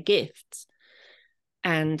has rare gifts,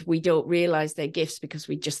 and we don't realize they're gifts because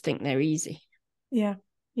we just think they're easy.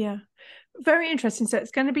 Very interesting. So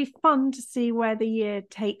it's going to be fun to see where the year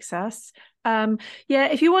takes us.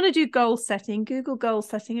 If you want to do goal setting, Google goal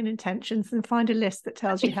setting and intentions and find a list that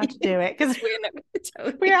tells you how to do it, because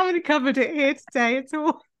we haven't covered it here today at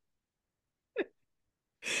all.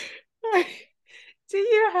 Do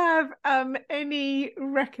you have any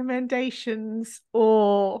recommendations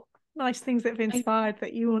or nice things that have inspired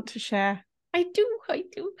that you want to share? I do.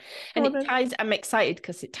 And I'm excited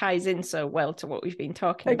because it ties in so well to what we've been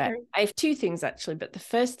talking about. I have two things actually, but the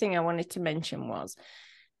first thing I wanted to mention was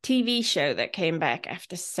TV show that came back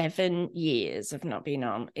after 7 years of not being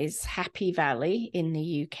on is Happy Valley in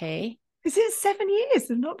the UK. Is it 7 years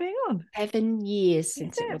of not being on? 7 years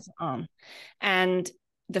since it was on. And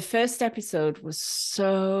the first episode was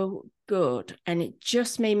so good, and it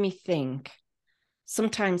just made me think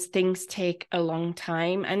sometimes things take a long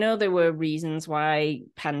time. I know there were reasons why,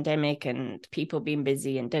 pandemic and people being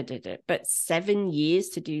busy and but 7 years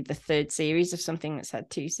to do the third series of something that's had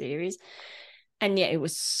 2 series. And yet it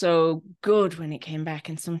was so good when it came back.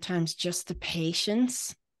 And sometimes just the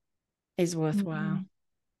patience is worthwhile.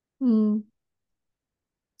 So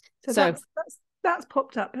that's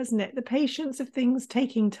popped up, hasn't it? The patience of things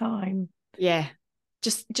taking time. Yeah.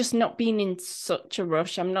 Just not being in such a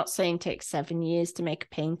rush. I'm not saying take 7 years to make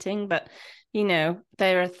a painting, but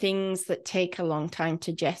there are things that take a long time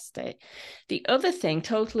to gestate. The other thing,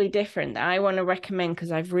 totally different, that I want to recommend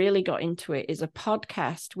because I've really got into it, is a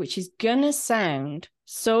podcast which is gonna sound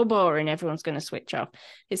so boring everyone's gonna switch off.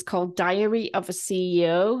 It's called Diary of a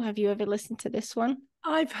CEO. Have you ever listened to this one?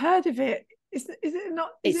 I've heard of it. Is it not?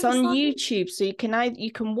 It's on YouTube, so you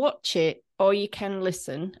can watch it or you can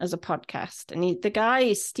listen as a podcast. And the guy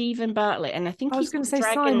is Stephen Bartlett, and I think I was going to say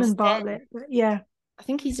Simon Bartlett, but yeah. I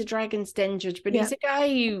think he's a Dragon's Den judge, but he's a guy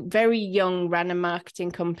who very young ran a marketing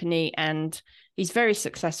company, and he's very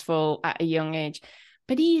successful at a young age.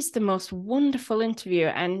 But he is the most wonderful interviewer,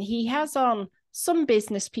 and he has on some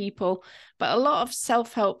business people, but a lot of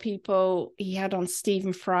self-help people. He had on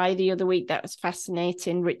Stephen Fry the other week. That was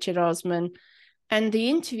fascinating. Richard Osman. And the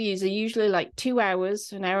interviews are usually like 2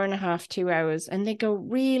 hours, an hour and a half, 2 hours, and they go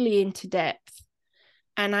really into depth.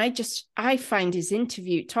 And I find his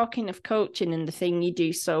interview, talking of coaching and the thing you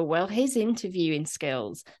do so well, his interviewing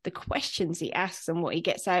skills, the questions he asks and what he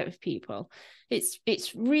gets out of people,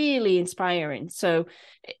 it's really inspiring. So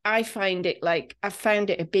I found it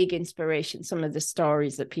a big inspiration, some of the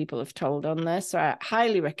stories that people have told on there. So I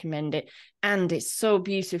highly recommend it. And it's so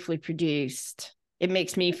beautifully produced. It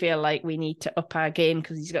makes me feel like we need to up our game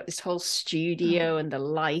because he's got this whole studio and the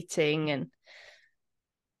lighting, and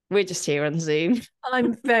we're just here on Zoom.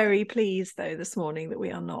 I'm very pleased though this morning that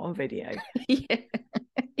we are not on video. Yeah.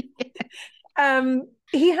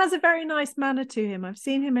 He has a very nice manner to him. I've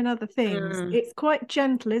seen him in other things. It's quite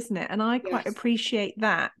gentle, isn't it? And I quite appreciate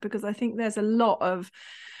that, because I think there's a lot of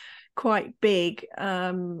quite big,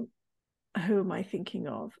 who am I thinking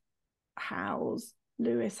of?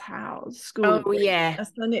 Lewis Howes school. Oh yeah.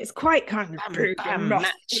 And it's quite kind of big and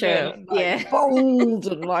macho, bold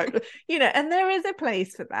and like, you know, and there is a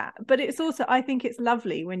place for that. But it's also, I think it's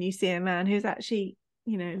lovely when you see a man who's actually,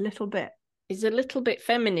 you know, he's a little bit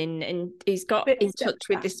feminine, and he's got in touch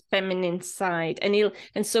with this feminine side,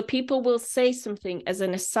 and so people will say something as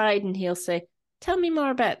an aside, and he'll say, tell me more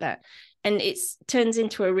about that, and it turns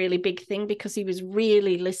into a really big thing because he was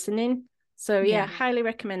really listening. So yeah, highly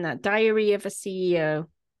recommend that. Diary of a CEO.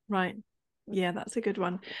 Right. Yeah, that's a good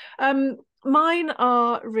one. Mine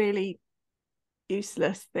are really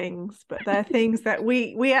useless things, but they're things that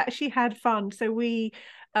we actually had fun. So we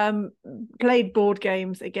played board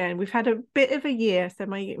games again. We've had a bit of a year. So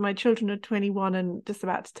my children are 21 and just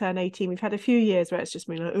about to turn 18. We've had a few years where it's just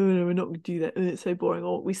been like, oh no, we're not going to do that. Oh, it's so boring.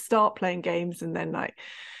 Or we start playing games and then like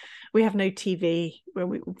we have no TV when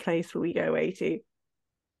we place where we go away to.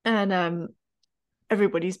 And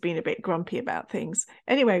everybody's been a bit grumpy about things.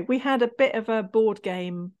 Anyway, we had a bit of a board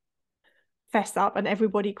game fess up and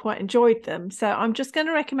everybody quite enjoyed them. So I'm just going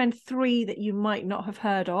to recommend 3 that you might not have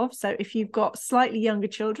heard of. So if you've got slightly younger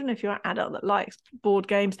children, if you're an adult that likes board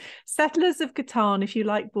games, Settlers of Catan, if you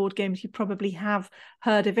like board games, you probably have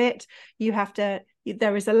heard of it.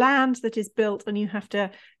 There is a land that is built and you have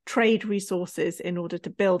to trade resources in order to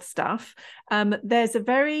build stuff. There's a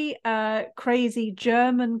very crazy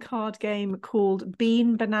German card game called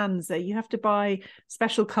Bean Bonanza. You have to buy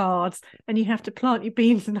special cards and you have to plant your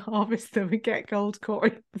beans and harvest them and get gold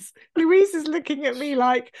coins. Louise is looking at me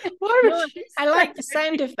like, why would you I like the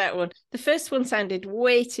sound of that one. The first one sounded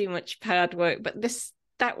way too much hard work, but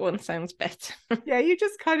that one sounds better. Yeah, you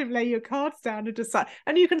just kind of lay your cards down and decide,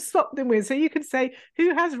 and you can swap them with. So you can say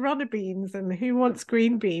who has runner beans and who wants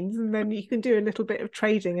green beans, and then you can do a little bit of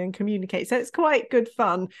trading and communicate. So it's quite good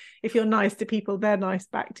fun. If you're nice to people, they're nice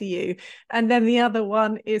back to you. And then the other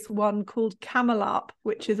one is one called Camel Up,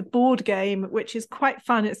 which is a board game, which is quite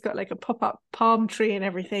fun. It's got like a pop-up palm tree and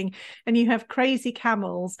everything. And you have crazy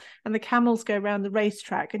camels, and the camels go around the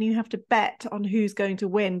racetrack, and you have to bet on who's going to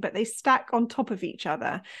win, but they stack on top of each other.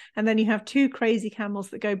 And then you have 2 crazy camels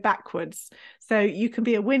that go backwards. So you can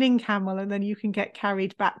be a winning camel and then you can get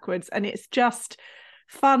carried backwards. And it's just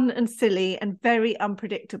fun and silly and very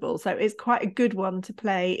unpredictable. So it's quite a good one to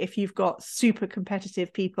play if you've got super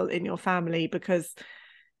competitive people in your family, because,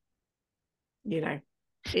 you know,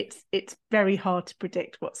 it's very hard to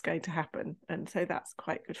predict what's going to happen. And so that's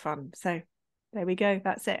quite good fun. So there we go.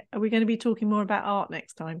 That's it. Are we going to be talking more about art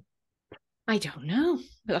next time? I don't know.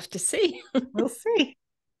 We'll have to see. We'll see.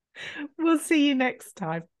 We'll see you next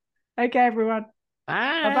time. Okay, everyone.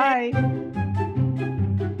 Bye. Bye-bye.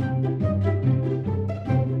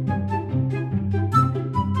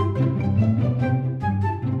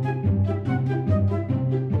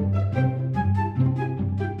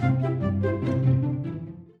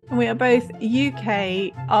 We are both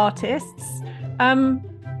UK artists.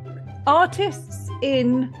 Artists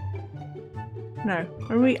in... No,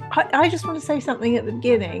 I just want to say something at the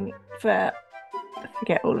beginning for...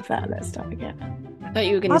 Forget all of that. Let's start again. I thought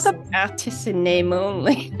you were going to say artists in name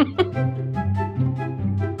only.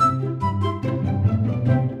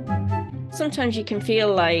 Sometimes you can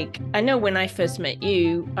feel like, I know when I first met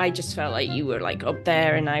you, I just felt like you were like up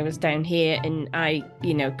there and I was down here, and I,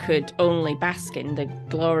 could only bask in the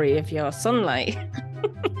glory of your sunlight.